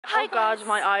Oh god,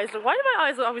 my eyes look. Why do my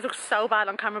eyes always look so bad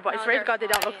on camera? But I swear to God, they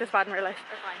don't look this bad in real life.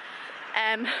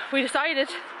 They're fine. We decided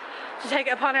to take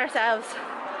it upon ourselves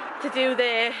to do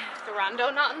the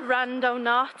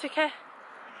Randonautica.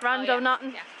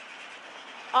 Randonauting. Yeah.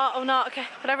 Autonautica,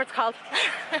 whatever it's called.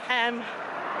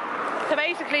 So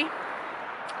basically,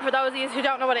 for those of you who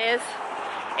don't know what it is,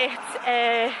 it's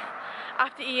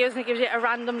after you use it, it gives you a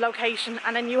random location,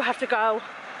 and then you have to go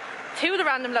to the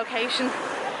random location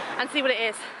and see what it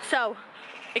is. So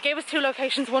it gave us 2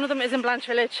 locations. One of them is in Blanche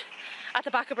Village at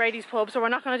the back of Brady's pub, so we're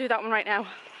not going to do that one right now,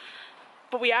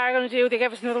 but we are going to do, they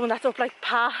gave us another one that's up like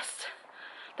past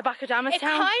the back of Damastown. It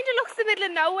kind of looks the middle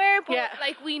of nowhere, but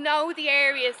like we know the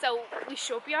area, so we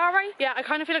should be alright. Yeah, I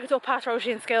kind of feel like it's up past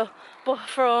Roshi and Skill, but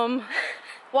from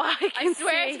what I can see, I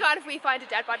swear to God, if we find a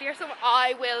dead body or something,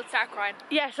 I will start crying.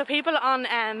 Yeah, so people on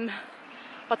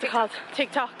what's it called?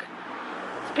 TikTok.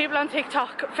 So people on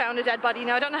TikTok found a dead body.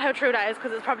 Now I don't know how true that is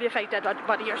because it's probably a fake dead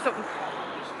body or something.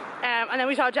 And then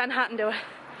we saw Jen Hatton do it,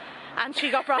 and she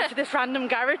got brought to this random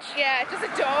garage. Yeah, just a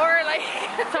door, like.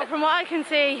 So from what I can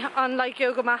see on like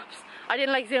Google Maps, I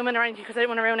didn't like zoom in or anything because I didn't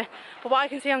want to ruin it, but what I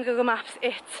can see on Google Maps,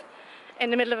 it's in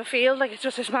the middle of a field, like it's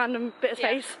just this random bit of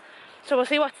space. So we'll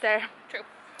see what's there. True.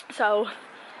 So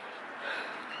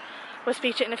we'll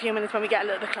speak to it in a few minutes when we get a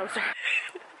little bit closer.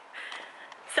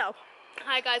 So.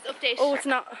 Hi guys, update. Oh, it's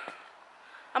not.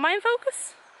 Am I in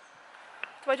focus?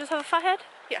 Do I just have a fat head?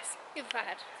 Yes. You have a fat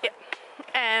head.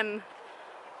 Yeah.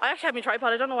 I actually have my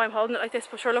tripod. I don't know why I'm holding it like this,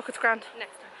 but sure, look, it's grand.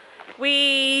 Next time.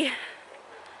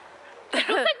 It looks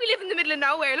like we live in the middle of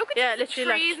nowhere. Look at the trees,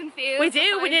 like, and fields. We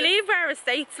do. When you leave our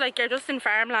estates, like you're just in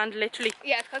farmland, literally.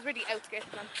 Yeah, it's because we're the outskirts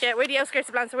of Blanche. Yeah, we're the outskirts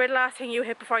of Blanche, so we're the last thing you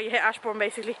hit before you hit Ashbourne,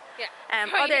 basically. Yeah.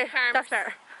 Oh, there. That's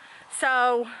better.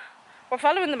 So we're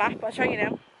following the map. I'll show you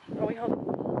now. Oh, wait, hold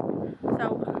on.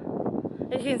 So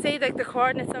as you can see, like the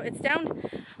coordinates. So it's down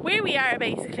where we are,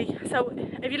 basically. So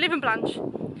if you live in Blanche,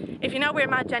 if you know where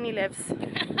Mad Jenny lives,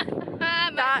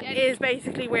 that is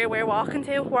basically where we're walking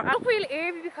to. We're up real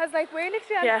eerie because like we're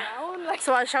literally on our own. Like,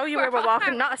 so I'll show you where we're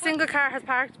walking. Not a single car has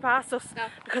parked past us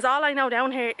because all I know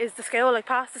down here is the school. Like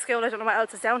past the school, I don't know what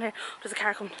else is down here. There's a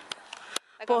car coming.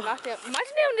 But imagine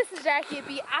doing this in the dark, you'd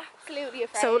be absolutely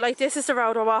afraid. So like this is the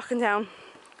road we're walking down.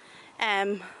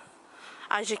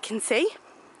 As you can see,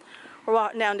 we're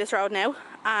walking down this road now,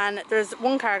 and there's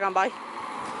one car gone by.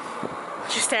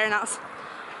 She's staring at us.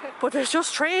 But there's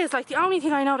just trees. Like the only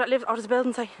thing I know that lives, there's a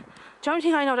building site. The only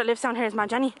thing I know that lives down here is Mad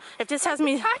Jenny. If this tells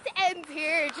me, that ends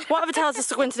here. What if it tells us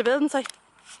to go into the building site?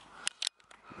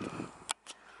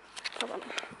 Hold on.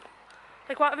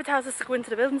 Like what if it tells us to go into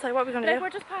the building site? What are we gonna do? We're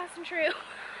just passing through.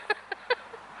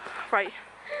 Right.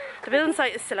 The building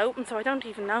site is still open, so I don't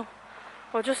even know.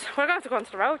 We're gonna have to go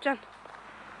onto the road, Jen.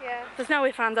 Yeah. There's no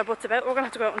ifs, ands or buts about. We're gonna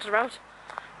have to go out onto the road.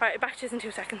 Right, back to you in 2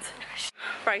 seconds.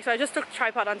 Right, so I just took the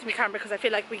tripod onto my camera because I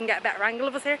feel like we can get a better angle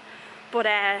of us here. But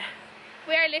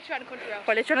we are literally on a country road.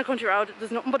 We're literally on a country road.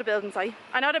 There's nothing but a building site.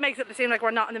 I know that makes it seem like we're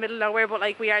not in the middle of nowhere, but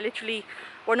like we are literally,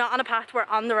 we're not on a path, we're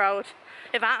on the road.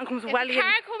 If Anton comes if well in, the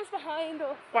car comes behind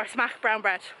us, we're smack brown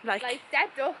bread. Like dead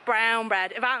duck. Brown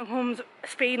bread. If Anton comes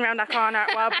speeding around that corner,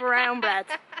 well, brown bread.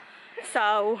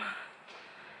 So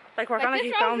like we're gonna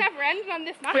keep going. Never ending on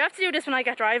this map. We have to do this when I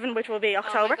get driving, which will be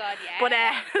October. Oh my God,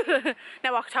 yeah. But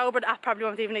now October, that probably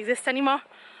won't even exist anymore.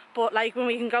 But like when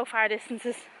we can go far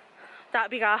distances, that'd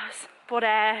be gas. But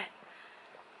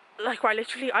like we're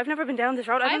literally, I've never been down this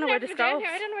road. I don't know where this goes.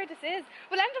 I don't know where this is.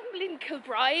 We'll end up in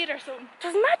Kilbride or something.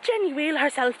 Does Mad Jenny wheel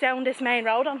herself down this main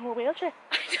road on her wheelchair?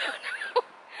 I don't know.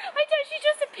 She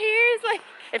just appears like.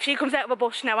 If she comes out of a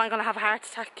bush now, I'm gonna have a heart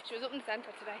attack. She was up in the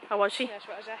centre today. Oh, was she? Yeah, she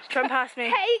was. Trying past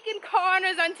me. Taking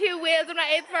corners on 2 wheels. I'm not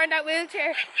able to find that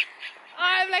wheelchair.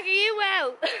 I'm like, are you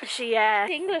well? She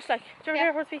English, like. Do you ever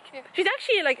hear her speak? Yeah. She's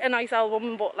actually like a nice old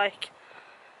woman, but like,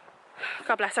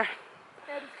 God bless her.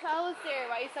 There's clothes there,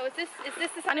 right? So is this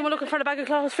the anyone looking for the bag of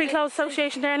clothes? Free Clothes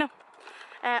Association there now.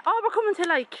 Oh, we're coming to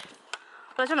like,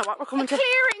 well, I don't know what we're coming to.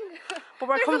 Clearing. But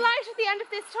we're There's a light at the end of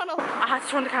this tunnel. I had to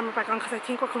turn the camera back on because I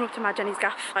think we're coming up to Mad Jenny's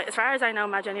gaff. Like, as far as I know,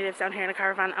 Mad Jenny lives down here in a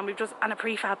caravan, and we've just and a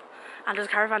prefab, and there's a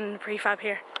caravan and a prefab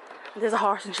here, and there's a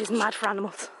horse, and she's mad for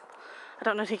animals. I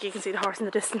don't think you can see the horse in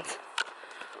the distance,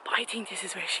 but I think this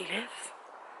is where she lives.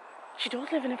 She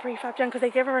does live in a prefab, Jen, because they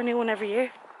give her a new one every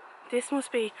year. This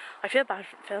must be, I feel bad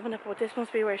filming it, but this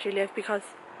must be where she lives because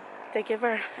they give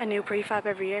her a new prefab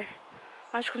every year.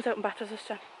 Imagine she comes out and batters us,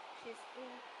 Jen.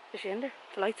 Is she in there?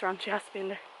 The lights are on, she has to be in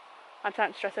there. I'm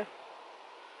starting to stress out.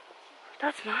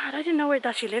 That's mad, I didn't know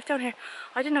that she lived down here.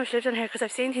 I didn't know she lived down here because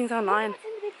I've seen things online. What's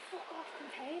in the big fuck off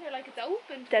container? Like it's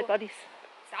open. Dead bodies.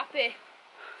 Stop it.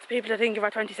 It's people that didn't give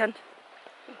her 20 cents.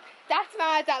 That's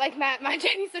mad that like Mad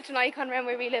Jenny's such an icon around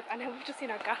where we live, and now we've just seen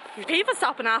our gaff. People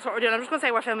stop and ask what we're doing. I'm just going to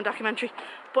say we're filming a documentary.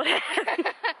 But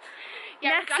Yeah,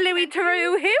 next Louis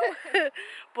Theroux, who?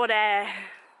 But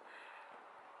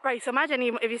right, so imagine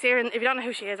if you see her, if you don't know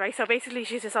who she is, right? So basically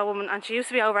she's this old woman, and she used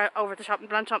to be over at the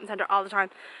Blanche shopping centre all the time,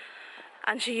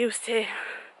 and she used to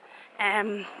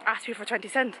ask me for 20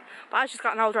 cents. But as she's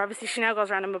gotten older, obviously she now goes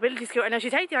around a mobility scooter. Now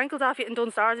she take the ankles off you in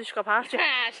Dunstars if she go past you.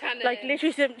 Like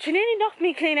literally, she nearly knocked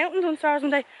me clean out in Dunstars one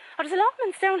day. Oh, there's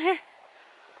allotments down here.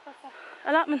 What's that?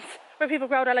 Allotments where people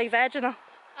grow their like veg and all.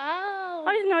 Oh.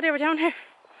 I didn't know they were down here.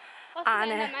 What's the bet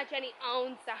that Mad Jenny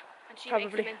owns that and she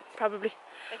makes them in? Probably.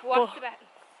 Like what's the bet?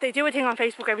 They do a thing on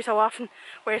Facebook every so often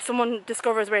where someone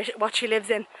discovers what she lives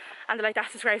in, and they're like,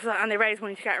 that's disgraceful, and they raise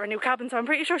money to get her a new cabin. So I'm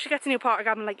pretty sure she gets a new porter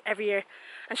cabin like every year,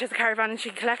 and she has a caravan, and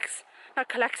she not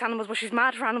collects animals, but she's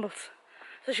mad for animals.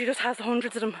 So she just has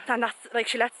hundreds of them, and that's like,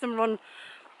 she lets them run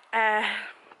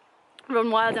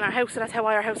wild in our house, so that's how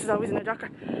our house is always in a docker.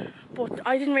 But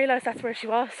I didn't realise that's where she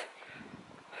was.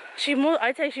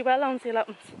 I'd say she well owns the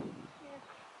allotments.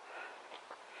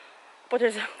 But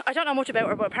I don't know much about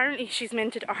her, but apparently she's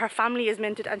minted, or her family is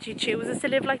minted, and she chooses to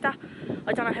live like that.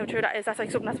 I don't know how true that is. That's like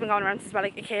something that's been going around since about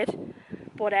like a kid.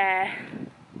 But yeah,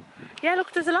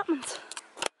 look, there's allotments.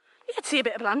 You get to see a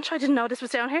bit of Blanche. I didn't know this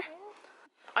was down here.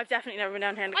 I've definitely never been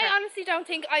down here in the car. I honestly don't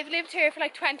think, I've lived here for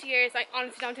like 20 years, I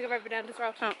honestly don't think I've ever been down this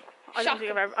road. No, I don't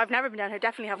think I've never been down here,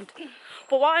 definitely haven't.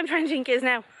 But what I'm trying to think is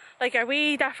now, like, are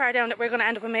we that far down that we're going to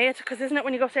end up in Mate? Because isn't it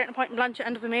when you go to a certain point in Blanche you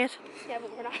end up in Mate? Yeah, but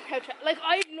we're not out. Like,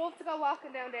 I'd love to go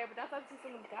walking down there, but that's obviously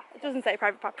someone's gaff. It doesn't say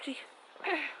private property.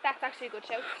 That's actually a good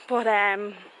shout. But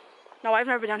no, I've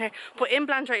never been down here. But in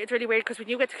Blanche, right, it's really weird because when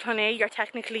you get to Clonea, you're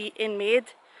technically in Maid.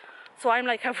 So I'm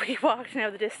like, have we walked now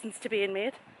the distance to be in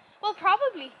Maid? Well,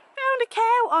 probably. Found a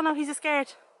cow! Oh no, he's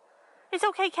scared. It's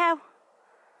okay, cow.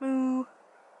 Moo.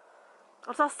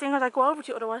 I saw stingers, I'd go over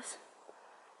to you otherwise.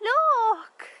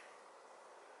 Look!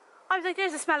 I was like,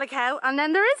 there's a smell of cow, and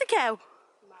then there is a cow.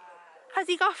 Has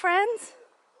he got friends?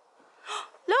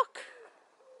 Look!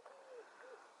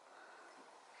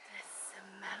 The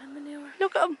smell of manure.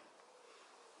 Look at him.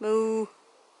 Moo.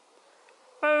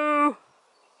 Moo.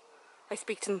 I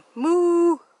speak to him.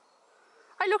 Moo.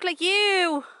 I look like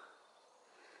you.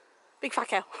 Big fat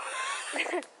cow.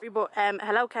 But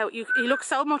hello cow. He looks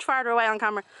so much farther away on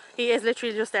camera. He is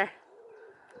literally just there.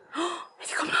 Is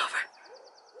he coming over?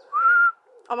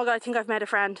 Oh my god, I think I've made a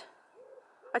friend.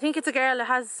 I think it's a girl that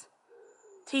has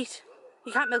teeth.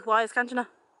 You can't milk wise, can't you know?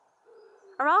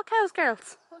 Are all cows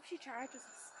girls? What if she charges us?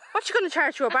 What's she going to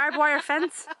charge you? A barbed wire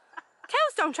fence?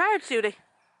 Cows don't charge, do they?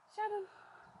 Shannon.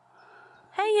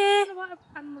 Hey yeah. I don't know what an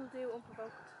animal do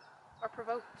unprovoked. Or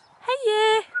provoked. Hey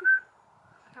yeah.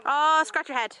 Oh, scratch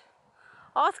your head.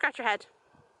 Oh, scratch your head.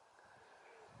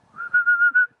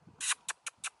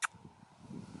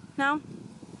 No?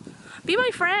 Be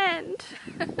my friend.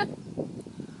 Come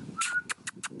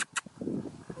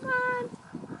on.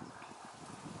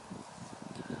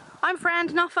 I'm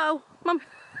friend, not foe. Mum.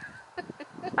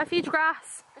 I feed you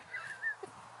grass.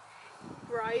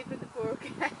 Bribing the poor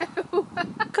cow.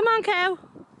 Come on, cow.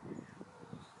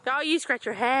 Oh, you scratch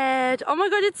your head. Oh my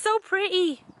god, it's so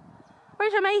pretty.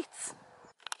 Where's your mates?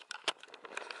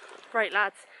 Right,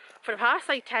 lads. For the past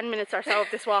like 10 minutes or so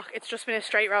of this walk, it's just been a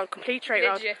straight road, complete straight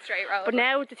road. Legit straight road. But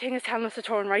now the thing is telling us to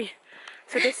turn right.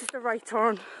 So this is the right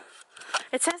turn.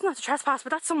 It says not to trespass,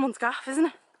 but that's someone's gaff, isn't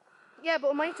it? Yeah,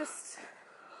 but it might just...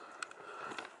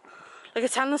 Like,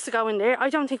 it's telling us to go in there.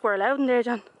 I don't think we're allowed in there,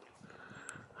 Jan.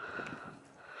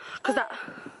 Because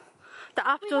the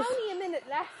app does... We've only a minute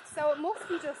left, so it must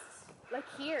be just like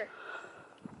here.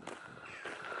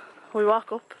 We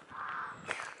walk up.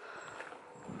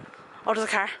 Oh, there's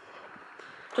a car.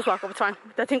 Just walk up, it's fine.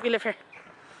 I think we live here.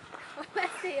 Unless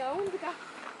they own the gaff.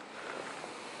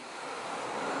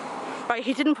 Right,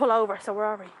 he didn't pull over, so where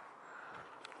are we?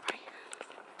 Right.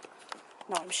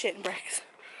 No, I'm shitting bricks.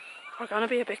 We're gonna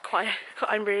be a bit quiet.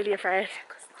 I'm really afraid.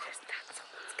 Because there's that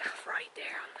someone's gaff right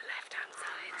there on the left hand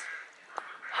side.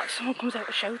 Oh, if someone comes out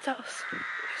and shouts at us. I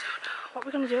don't know. What are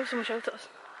we gonna do if someone shouts at us?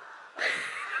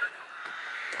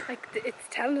 Like, it's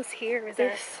telling us here, is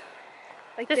This.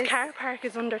 Like This car park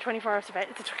is under 24 hours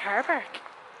surveillance. It's a car park.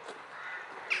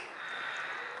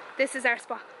 This is our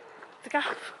spot. The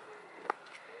gaff.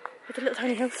 It's a little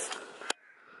tiny house.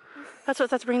 That's what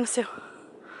that's bringing us to.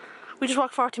 We just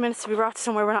walked 40 minutes to be brought to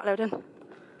somewhere we're not allowed in.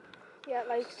 Yeah,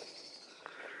 like...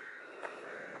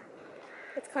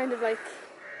 It's kind of like...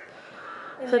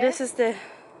 So this is the...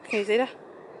 Can you see that?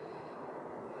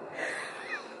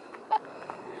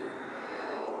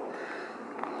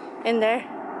 In there.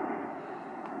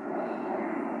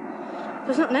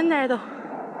 There's nothing in there though.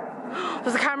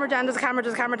 There's a camera down, there's a camera,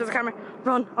 there's a camera, there's a camera.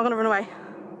 Run, I'm gonna run away.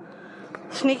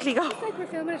 Sneakily go. It's like we're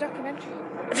filming a documentary.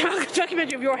 It's a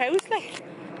documentary of your house, like.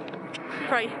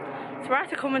 Right, so we're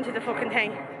after coming to the fucking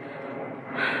thing.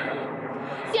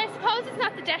 See, I suppose it's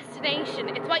not the destination,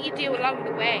 it's what you do along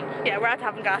the way. Yeah, we're after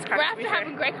having gas cracks. We're after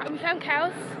having great, we found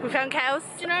cows. We found cows.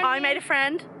 Do you know what I mean? made a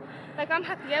friend. Like, I'm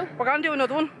happy out. We're gonna do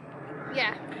another one.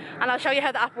 Yeah. And I'll show you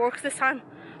how the app works this time.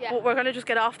 Yeah. But we're gonna just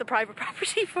get off the private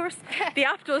property first. The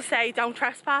app does say don't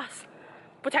trespass.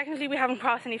 But technically we haven't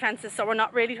crossed any fences, so we're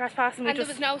not really trespassing. And there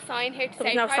was no sign here to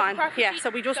say no private sign. property. Yeah, so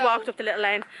we just walked up the little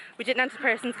lane. We didn't enter the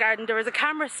person's garden. There was a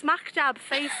camera smack dab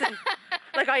facing.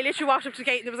 Like, I literally walked up to the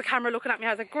gate and there was a camera looking at me.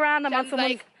 I was like, grand, I'm on someone.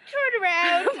 Like, turn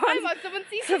around. I'm on someone's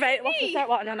CCTV. Survey. Watch this out,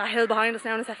 what? And on that hill behind us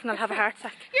now in a second, I'll have a heart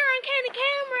attack. You're on Kenny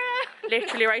camera.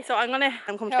 Literally, right? So I'm come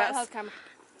to No, I'll bed. hold the camera.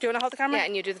 Do you want to hold the camera? Yeah,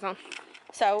 and you do the phone.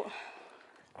 So,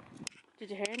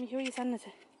 did you hear me? Who are you sending it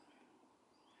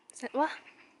to? What?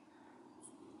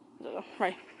 I don't know.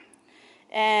 Right.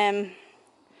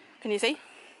 Can you see?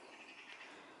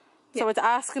 So it's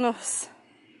asking us,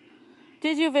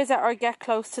 did you visit or get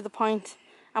close to the point,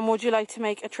 and would you like to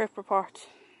make a trip report?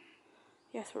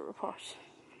 Yes, we'll report.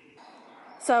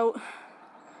 So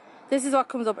this is what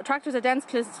comes up. Attractors are dense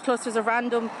clusters of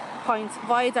random points.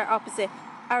 Voids are opposite.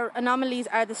 Our anomalies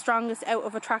are the strongest out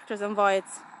of attractors and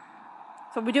voids.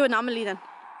 So we do anomaly then.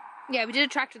 Yeah, we did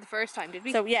attractor the first time, did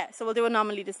we? So yeah, so we'll do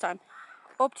anomaly this time.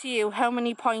 Up to you, how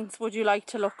many points would you like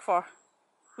to look for?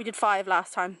 We did 5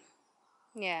 last time.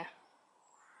 Yeah.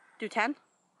 Do 10?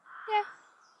 Yeah.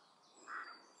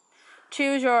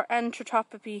 Choose your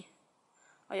entropy.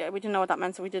 Oh yeah, we didn't know what that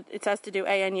meant, so we did. It says to do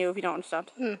ANU if you don't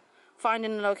understand.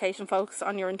 Finding a location, focus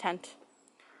on your intent.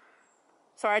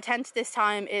 So our intent this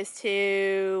time is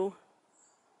to,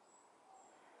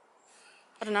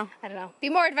 I don't know. Be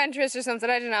more adventurous or something,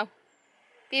 I don't know.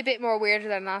 Be a bit more weirder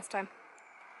than last time.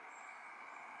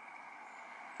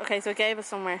 Okay, so it gave us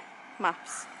somewhere.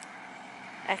 Maps.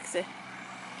 Exit.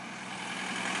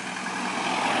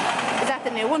 Is that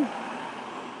the new one?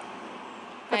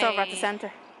 That's over at the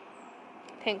centre.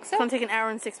 Think so. It's going to take an hour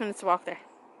and 6 minutes to walk there.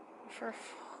 For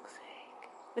fuck's sake.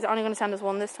 Is it only going to send us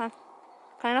one this time?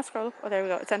 Can I not scroll up? Oh, there we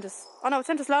go. It sent us... Oh no, it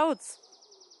sent us loads.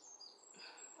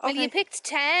 Well, Okay. you picked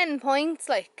 10 points,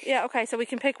 like. Yeah, okay, so we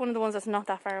can pick one of the ones that's not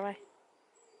that far away.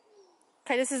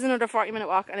 Okay, this is another 40-minute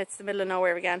walk and it's the middle of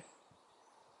nowhere again.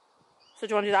 So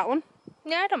do you want to do that one?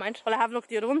 Yeah, I don't mind. Will I have a look at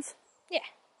the other ones? Yeah.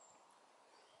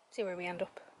 See where we end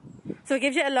up. So it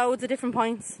gives you loads of different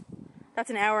points. That's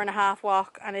an hour and a half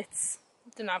walk and it's...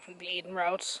 The Navan Bleeding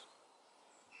Road.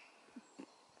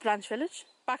 Blanche Village?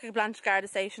 Back at Blanche Garda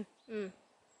Station. Okay,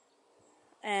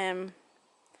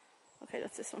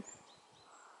 that's this one.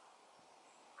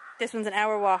 This one's an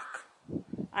hour walk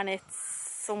and it's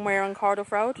somewhere on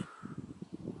Cardiff Road.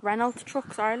 Renault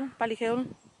Trucks Ireland,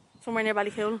 Ballycoolan. Somewhere near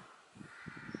Ballycoolan.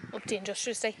 Up the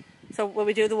Industrial Estate. So will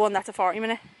we do the one that's a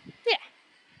 40-minute? Yeah.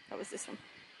 That was this one.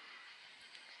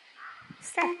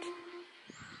 Start.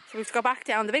 So we have to go back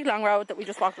down the big long road that we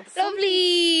just walked up.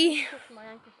 Lovely.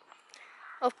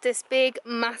 Up this big,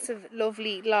 massive,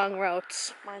 lovely, long road.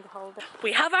 Mind the hold.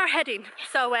 We have our heading.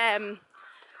 So we're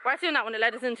doing that one. It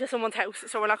led us into someone's house,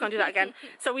 so we're not going to do that again.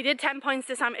 So we did 10 points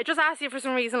this time. It just asks you for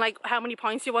some reason like how many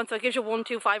points you want. So it gives you 1,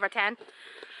 2, 5 or 10.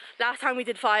 Last time we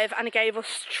did 5 and it gave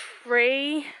us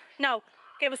 2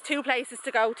 places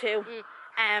to go to.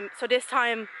 So this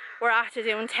time we're after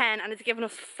doing 10 and it's given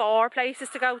us 4 places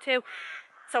to go to.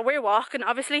 So we're walking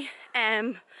obviously,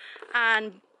 and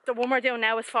the one we're doing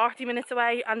now is 40 minutes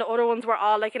away and the other ones were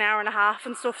all like an hour and a half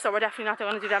and stuff, so we're definitely not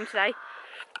going to do them today.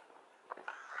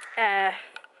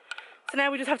 So now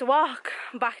we just have to walk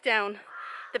back down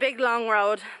the big long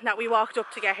road that we walked up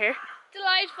to get here.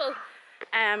 Delightful.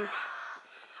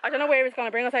 I don't know where it's going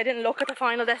to bring us. I didn't look at the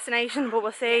final destination, but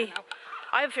we'll see. Yeah, no.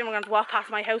 I have a feeling we're going to walk past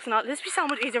my house and all. This would be so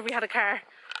much easier if we had a car.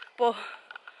 But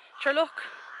sure, look.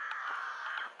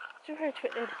 Did you hear a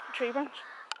twiddly tree branch?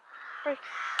 Right.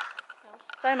 No.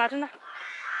 Did I imagine that?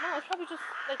 No, it's probably just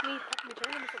like me picking the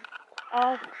tree or something.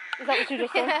 Oh, is that what you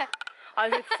just done? Yeah. I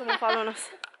was like someone following us.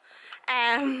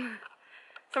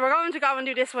 So we're going to go and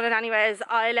do this one, and anyways,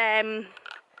 I'm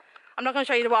not going to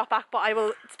show you the walk back, but I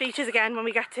will speak to you again when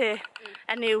we get to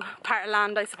a new part of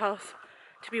land, I suppose,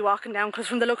 to be walking down, because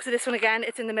from the looks of this one again,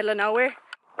 it's in the middle of nowhere.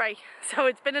 Right, so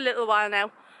it's been a little while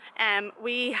now.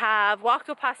 We have walked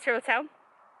up past Tyrrell Town.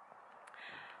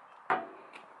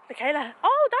 The Kayla.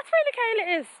 Oh, that's where the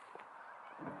Kayla is.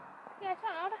 Yeah, I don't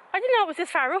know that. I didn't know it was this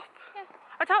far up. Yeah.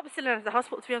 I thought it was still in the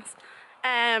hospital, to be honest.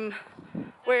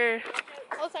 We're...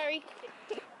 Oh, sorry.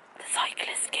 The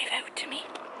cyclist gave out to me.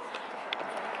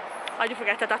 I do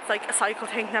forget that that's like a cycle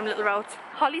thing, them little roads.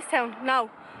 Hollystown, no.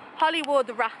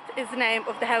 Hollywood Rat is the name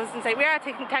of the housing site. We are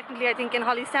technically, I think, in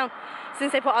Hollystown.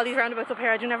 Since they put all these roundabouts up here,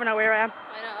 I do never know where I am.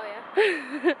 I know,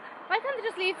 yeah. Why can't they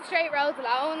just leave the straight roads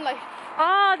alone? Like,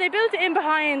 oh, they built it in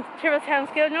behind Town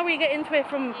School. You know where you get into it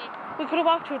from... We could have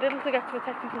walked through Little to get to it,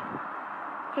 technically.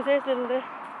 Because there's Little there.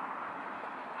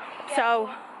 Yeah, so...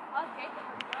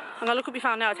 I'm going to look up my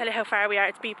phone now. I'll tell you how far we are.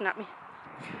 It's beeping at me.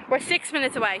 We're 6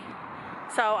 minutes away.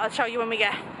 So I'll show you when we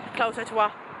get closer to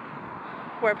what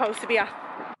we're supposed to be at.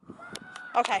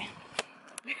 Okay.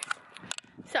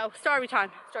 So, story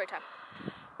time. Story time.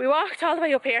 We walked all the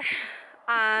way up here,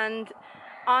 and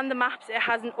on the maps it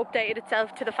hasn't updated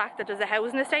itself to the fact that there's a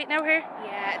housing estate now here.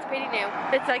 Yeah, it's pretty new.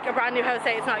 It's like a brand new house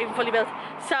estate, it's not even fully built.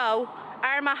 So,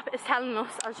 our map is telling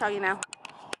us, I'll show you now,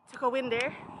 to go in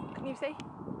there. Can you see?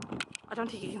 I don't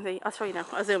think you can see. I'll show you now.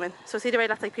 I'll zoom in. So see the way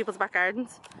that's like people's back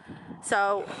gardens?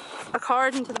 So,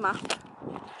 according to the map,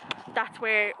 that's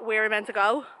where we're meant to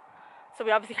go. So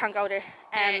we obviously can't go there.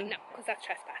 No, because that's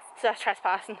trespass. So that's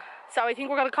trespassing. So I think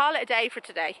we're going to call it a day for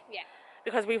today. Yeah.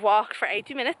 Because we've walked for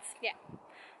 80 minutes. Yeah.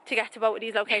 To get to both of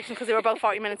these locations because they were both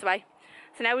 40 minutes away.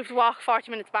 So now we have to walk 40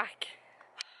 minutes back.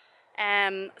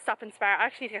 Stop in Spar. I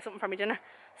actually need to get something for my dinner.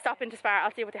 Stop into Spar.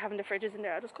 I'll see what they have in the fridges in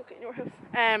there. I'll just cook it in your house.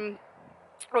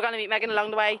 We're going to meet Megan along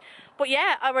the way. But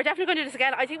yeah, we're definitely going to do this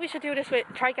again. I think we should do this with,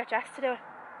 try get Jess to do it.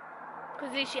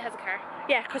 Because at least she has a car.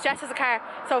 Yeah, because Jess has a car.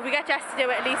 So if we get Jess to do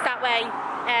it, at least that way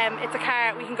it's a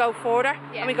car, we can go further.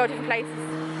 Yeah. And we go different places.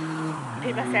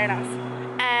 People are staring at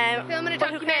us. Filming a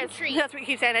documentary. That's what you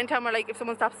keep saying anytime we're like, if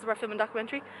someone stops us, we're filming a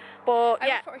documentary. But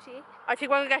yeah, I think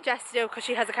we're going to get Jess to do it because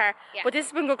she has a car. Yeah. But this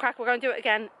has been good crack. We're going to do it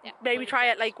again. Yeah, maybe try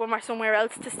it like when we're somewhere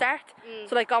else to start.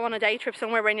 So like go on a day trip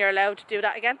somewhere when you're allowed to do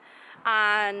that again.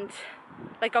 And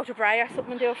like go to Bray or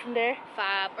something and do it from there.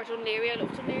 Fab. Or Dunleary. I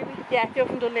love Dunleary. Yeah, do it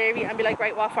from Dunleary and be like,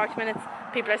 right, walk 40 minutes.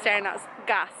 People are staring at us.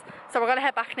 Gas. So we're going to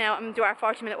head back now and do our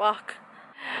 40-minute walk.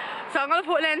 So I'm going to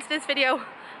put an end to this video.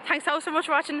 Thanks so much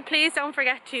for watching. Please don't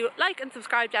forget to like and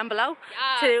subscribe down below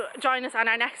to join us on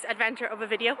our next adventure of a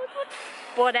video.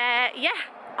 But yeah,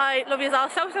 I love you all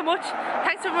so much.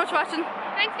 Thanks so much for watching.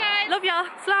 Thanks guys. Love y'all.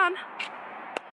 Slán.